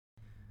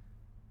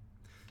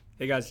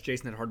Hey guys,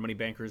 Jason at Hard Money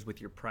Bankers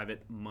with your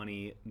Private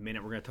Money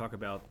Minute. We're going to talk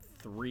about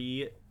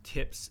 3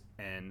 tips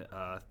and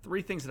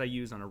 3 things that I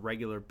use on a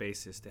regular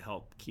basis to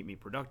help keep me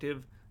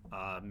productive,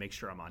 make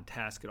sure I'm on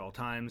task at all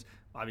times.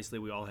 Obviously,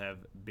 we all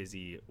have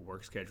busy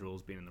work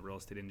schedules being in the real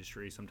estate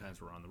industry.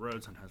 Sometimes we're on the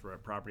road, sometimes we're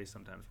at property,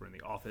 sometimes we're in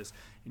the office,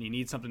 and you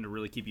need something to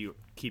really keep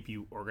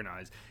you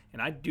organized.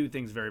 And I do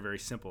things very, very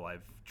simple.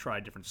 I've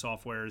tried different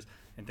softwares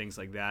and things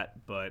like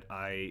that, but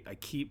I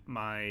keep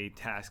my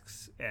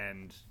tasks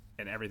and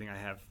everything I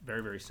have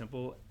very, very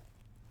simple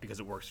because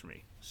it works for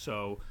me.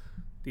 So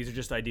these are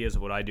just ideas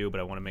of what I do,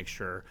 but I want to make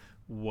sure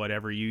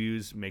whatever you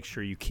use, make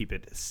sure you keep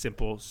it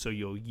simple so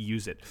you'll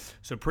use it.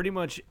 So pretty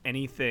much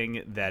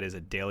anything that is a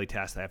daily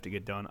task that I have to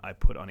get done, I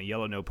put on a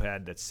yellow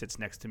notepad that sits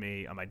next to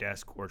me on my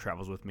desk or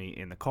travels with me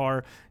in the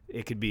car.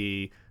 It could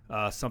be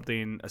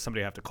somebody I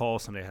have to call,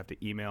 somebody I have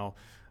to email,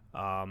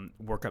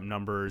 work up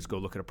numbers, go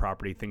look at a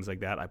property, things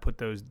like that. I put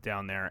those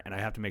down there, and I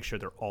have to make sure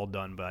they're all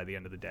done by the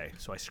end of the day.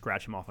 So I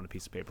scratch them off on a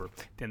piece of paper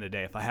at the end of the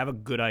day. If I have a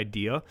good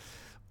idea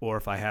or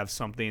if I have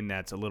something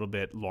that's a little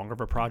bit longer of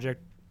a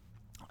project,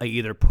 I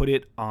either put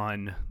it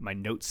on my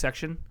notes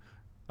section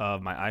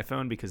of my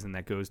iPhone because then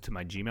that goes to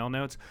my Gmail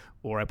notes,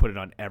 or I put it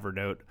on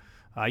Evernote.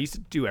 I used to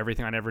do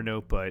everything on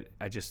Evernote, but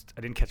I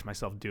didn't catch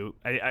myself do.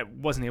 I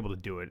wasn't able to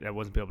do it. It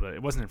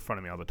wasn't in front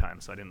of me all the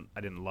time, so I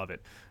didn't love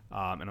it.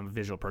 And I'm a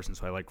visual person,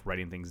 so I like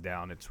writing things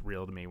down. It's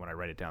real to me when I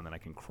write it down, then I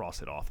can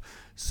cross it off.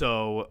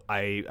 So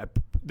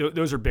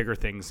those are bigger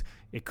things.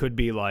 It could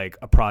be like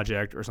a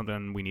project or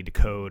something we need to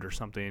code or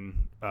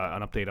something,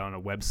 an update on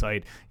a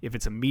website. If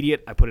it's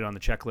immediate, I put it on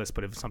the checklist.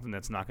 But if it's something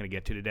that's not going to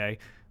get to today,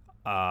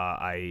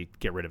 I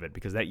get rid of it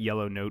because that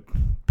yellow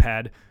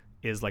notepad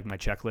is like my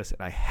checklist,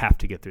 and I have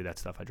to get through that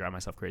stuff. I drive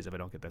myself crazy if I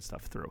don't get that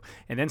stuff through.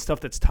 And then stuff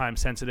that's time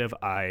sensitive,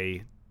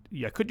 I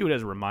could do it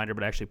as a reminder,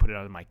 but I actually put it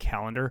on my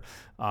calendar,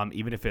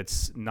 even if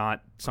it's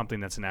not something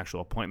that's an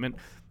actual appointment.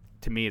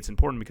 To me, it's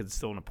important because it's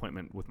still an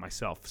appointment with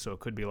myself. So it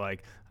could be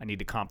like, I need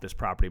to comp this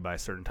property by a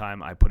certain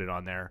time. I put it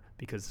on there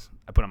because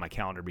I put it on my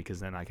calendar because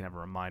then I can have a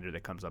reminder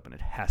that comes up and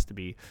it has to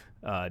be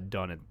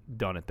done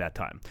at that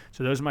time.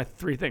 So those are my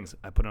 3 things.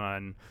 I put it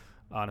on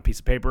a piece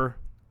of paper,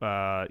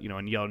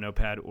 in yellow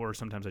notepad, or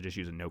sometimes I just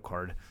use a note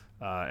card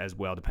as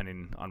well,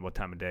 depending on what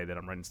time of day that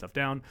I'm writing stuff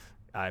down.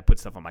 I put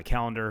stuff on my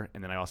calendar,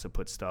 and then I also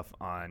put stuff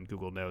on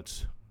Google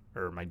Notes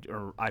or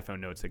iPhone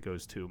Notes that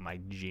goes to my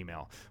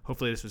Gmail.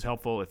 Hopefully this was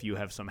helpful. If you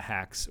have some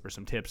hacks or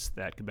some tips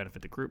that could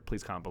benefit the group,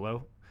 please comment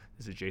below.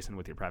 This is Jason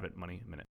with your Private Money Minute.